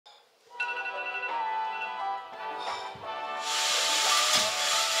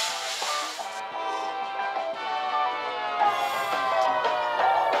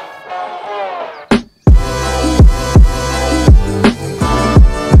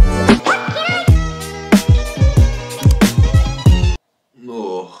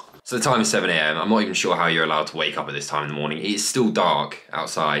So the time is 7 AM. I'm not even sure how you're allowed to wake up at this time in the morning. It's still dark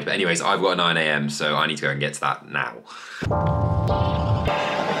outside, but anyways, I've got a 9 AM, so I need to go and get to that now.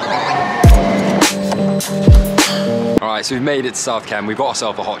 Alright, so we've made it to South Ken. We've got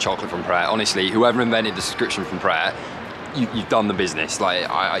ourselves a hot chocolate from Pret. Honestly, whoever invented the subscription from Pret, you've done the business. Like,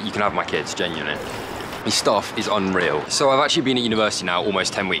 you can have my kids, genuinely. This stuff is unreal. So I've actually been at university now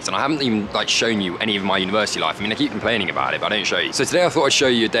almost 10 weeks and I haven't even like shown you any of my university life. I mean, I keep complaining about it, but I don't show you. So today I thought I'd show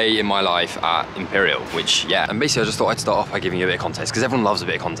you a day in my life at Imperial, which, yeah. And basically I just thought I'd start off by giving you a bit of context because everyone loves a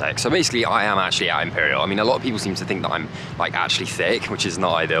bit of context. So basically I am actually at Imperial. I mean, a lot of people seem to think that I'm like actually thick, which is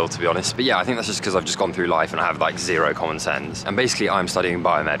not ideal to be honest. But yeah, I think that's just because I've just gone through life and I have like zero common sense. And basically I'm studying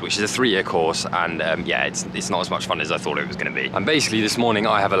Biomed, which is a 3-year course. And yeah, it's not as much fun as I thought it was gonna be. And basically this morning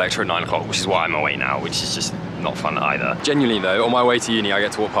I have a lecture at 9 o'clock, which is why I'm awake now, which is just not fun either. Genuinely though, on my way to uni, I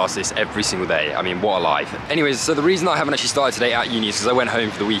get to walk past this every single day. I mean, what a life. Anyways, so the reason I haven't actually started today at uni is because I went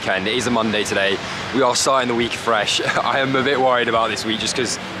home for the weekend. It is a Monday today. We are starting the week fresh. I am a bit worried about this week just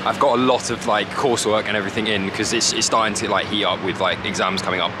because I've got a lot of like coursework and everything in because it's starting to like heat up with like exams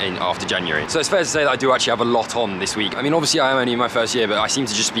coming up in after January. So it's fair to say that I do actually have a lot on this week. I mean, obviously I am only in my first year, but I seem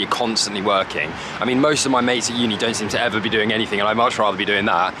to just be constantly working. I mean, most of my mates at uni don't seem to ever be doing anything and I'd much rather be doing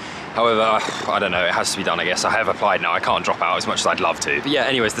that. However, I don't know, it has to be done, I guess. I have applied now, I can't drop out as much as I'd love to. But yeah,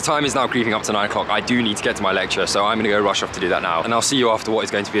 anyways, the time is now creeping up to 9 o'clock. I do need to get to my lecture, so I'm gonna go rush off to do that now. And I'll see you after what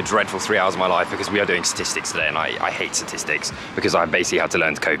is going to be a dreadful 3 hours of my life because we are doing statistics today and I hate statistics because I basically had to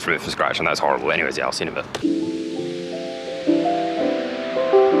learn to code from it from scratch and that's horrible. Anyways, yeah, I'll see you in a bit.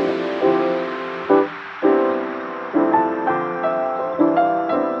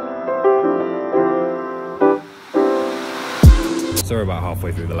 So we're about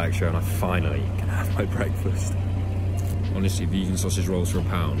halfway through the lecture and I finally can have my breakfast. Honestly, vegan sausage rolls for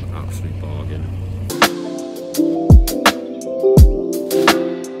 £1, absolute bargain.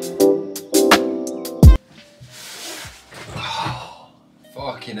 Oh,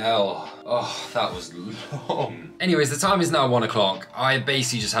 fucking hell. Oh, that was long. Anyways, the time is now 1 o'clock. I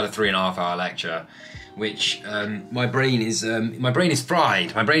basically just had a 3.5-hour lecture, which my brain is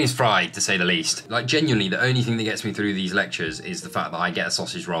fried. My brain is fried, to say the least. Like, genuinely, the only thing that gets me through these lectures is the fact that I get a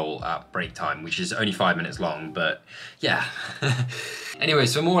sausage roll at break time, which is only 5 minutes long, but yeah. Anyway,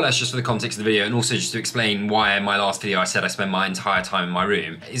 so more or less just for the context of the video, and also just to explain why in my last video I said I spend my entire time in my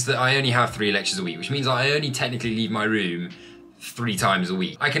room, is that I only have 3 lectures a week, which means I only technically leave my room 3 times a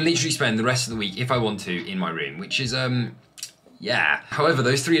week. I can literally spend the rest of the week, if I want to, in my room, which is, yeah. However,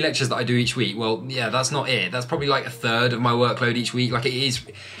 those 3 lectures that I do each week, well, yeah, that's not it. That's probably like 1/3 of my workload each week. Like,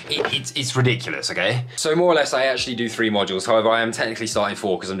 it's ridiculous, okay? So more or less, I actually do 3 modules. However, I am technically starting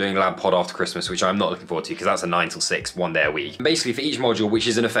 4 because I'm doing lab pod after Christmas, which I'm not looking forward to because that's a 9 till 6, 1 day a week. And basically, for each module, which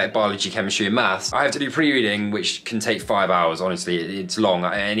is in effect biology, chemistry, and maths, I have to do pre-reading, which can take 5 hours, honestly. It's long.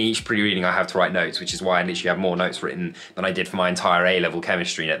 And each pre-reading, I have to write notes, which is why I literally have more notes written than I did for my entire A-level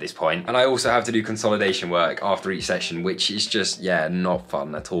chemistry at this point. And I also have to do consolidation work after each session, which is just, yeah, not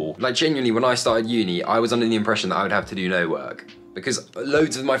fun at all. Like, genuinely, when I started uni, I was under the impression that I would have to do no work. Because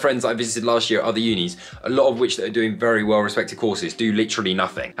loads of my friends that I visited last year at other unis, a lot of which that are doing very well-respected courses, do literally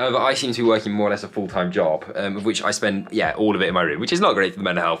nothing. However, I seem to be working more or less a full-time job, of which I spend, yeah, all of it in my room, which is not great for the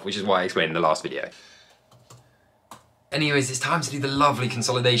mental health, which is why I explained in the last video. Anyways, it's time to do the lovely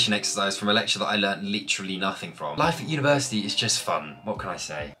consolidation exercise from a lecture that I learnt literally nothing from. Life at university is just fun, what can I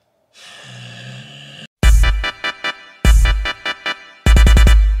say?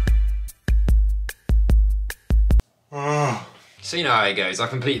 So you know how it goes. I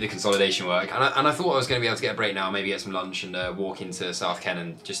completed the consolidation work and I thought I was going to be able to get a break now, maybe get some lunch and walk into South Ken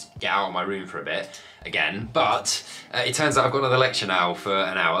and just get out of my room for a bit again. But it turns out I've got another lecture now for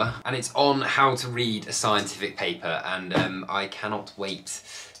an hour and it's on how to read a scientific paper and I cannot wait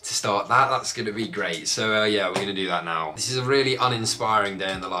to start that. That's going to be great. So yeah, we're going to do that now. This is a really uninspiring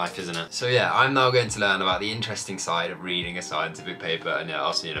day in the life, isn't it? So yeah, I'm now going to learn about the interesting side of reading a scientific paper and yeah,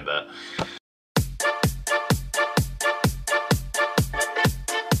 I'll see you in a bit.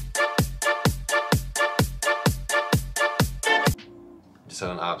 Just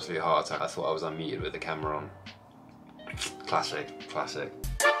had an absolute heart attack. I thought I was unmuted with the camera on. Classic, classic.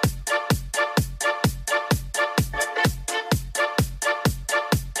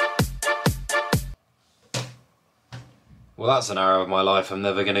 Well, that's an hour of my life I'm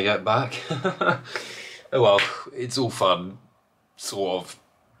never gonna get back. Oh well, it's all fun, sort of,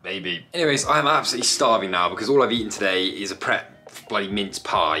 maybe. Anyways, I'm absolutely starving now because all I've eaten today is a Pret bloody mince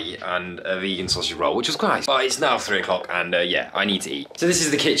pie and a vegan sausage roll, which was quite nice. But it's now 3 o'clock and yeah, I need to eat. So this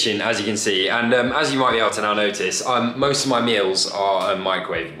is the kitchen, as you can see, and as you might be able to now notice, most of my meals are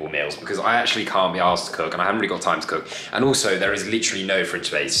microwavable meals because I actually can't be asked to cook and I haven't really got time to cook. And also there is literally no fridge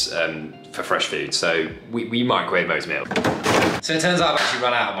space for fresh food, so we microwave most meals. So it turns out I've actually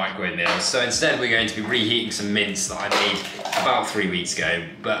run out of microwave meals, so instead we're going to be reheating some mince that I made about 3 weeks ago,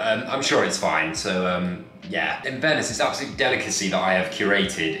 but I'm sure it's fine, so yeah. In fairness, this absolute delicacy that I have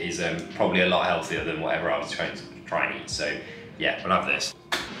curated is probably a lot healthier than whatever I was trying to eat, so yeah, we'll have this.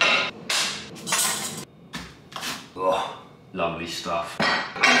 Oh, lovely stuff.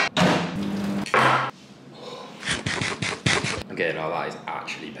 Okay, now that is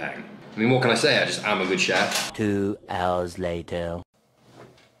actually peng. I mean, what can I say? I just am a good chef. 2 hours later.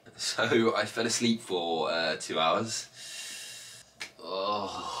 So I fell asleep for 2 hours.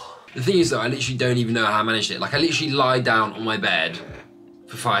 Oh. The thing is though, I literally don't even know how I managed it. Like I literally lied down on my bed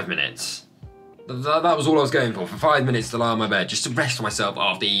for 5 minutes. That was all I was going for 5 minutes to lie on my bed, just to rest myself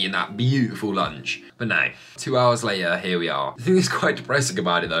after eating that beautiful lunch. But no, 2 hours later, here we are. The thing that's quite depressing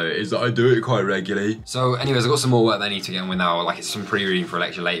about it though, is that I do it quite regularly. So anyways, I've got some more work that I need to get on with now, like it's some pre-reading for a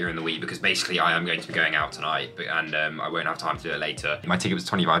lecture later in the week, because basically I am going to be going out tonight, and I won't have time to do it later. My ticket was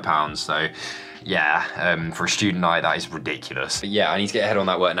 £25, so yeah, for a student night, that is ridiculous. But yeah, I need to get ahead on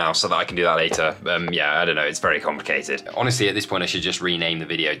that work now so that I can do that later. Yeah, I don't know, it's very complicated. Honestly, at this point, I should just rename the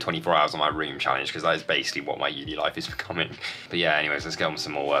video 24 hours on my room challenge, because that is basically what my uni life is becoming. But yeah, anyways, let's get on with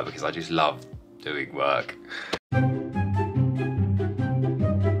some more work, because I just love doing work.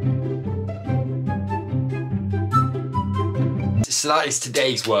 So that is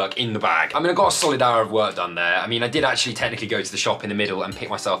today's work in the bag. I mean, I got a solid hour of work done there. I mean, I did actually technically go to the shop in the middle and pick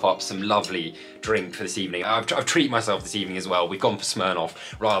myself up some lovely drink for this evening. I've treated myself this evening as well. We've gone for Smirnoff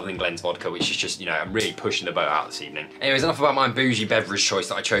rather than Glen's vodka, which is just, you know, I'm really pushing the boat out this evening. Anyways, enough about my bougie beverage choice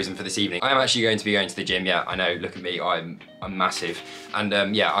that I've chosen for this evening. I am actually going to be going to the gym. Yeah, I know, look at me, I'm massive.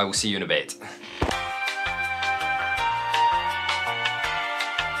 And yeah, I will see you in a bit.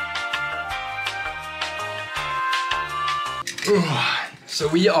 So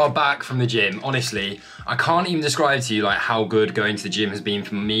we are back from the gym. Honestly, I can't even describe to you like how good going to the gym has been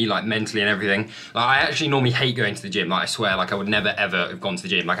for me, like mentally and everything. Like I actually normally hate going to the gym. Like I swear, like I would never ever have gone to the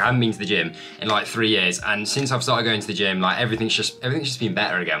gym. Like I haven't been to the gym in like 3 years, and since I've started going to the gym, like everything's just been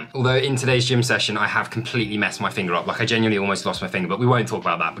better again. Although in today's gym session, I have completely messed my finger up. Like I genuinely almost lost my finger, but we won't talk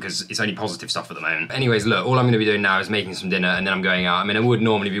about that because it's only positive stuff at the moment. Anyways, look, all I'm gonna be doing now is making some dinner and then I'm going out. I mean, I would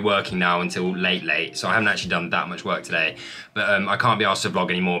normally be working now until late, so I haven't actually done that much work today. But I can't be asked to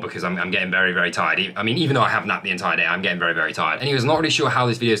vlog anymore because I'm getting very, very tired. I mean, even though I have napped the entire day, I'm getting very, very tired. Anyways, I'm not really sure how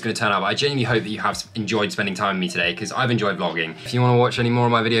this video is going to turn out, but I genuinely hope that you have enjoyed spending time with me today because I've enjoyed vlogging. If you want to watch any more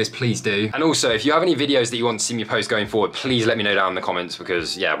of my videos, please do. And also, if you have any videos that you want to see me post going forward, please let me know down in the comments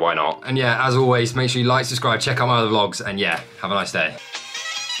because, yeah, why not? And yeah, as always, make sure you like, subscribe, check out my other vlogs, and yeah, have a nice day.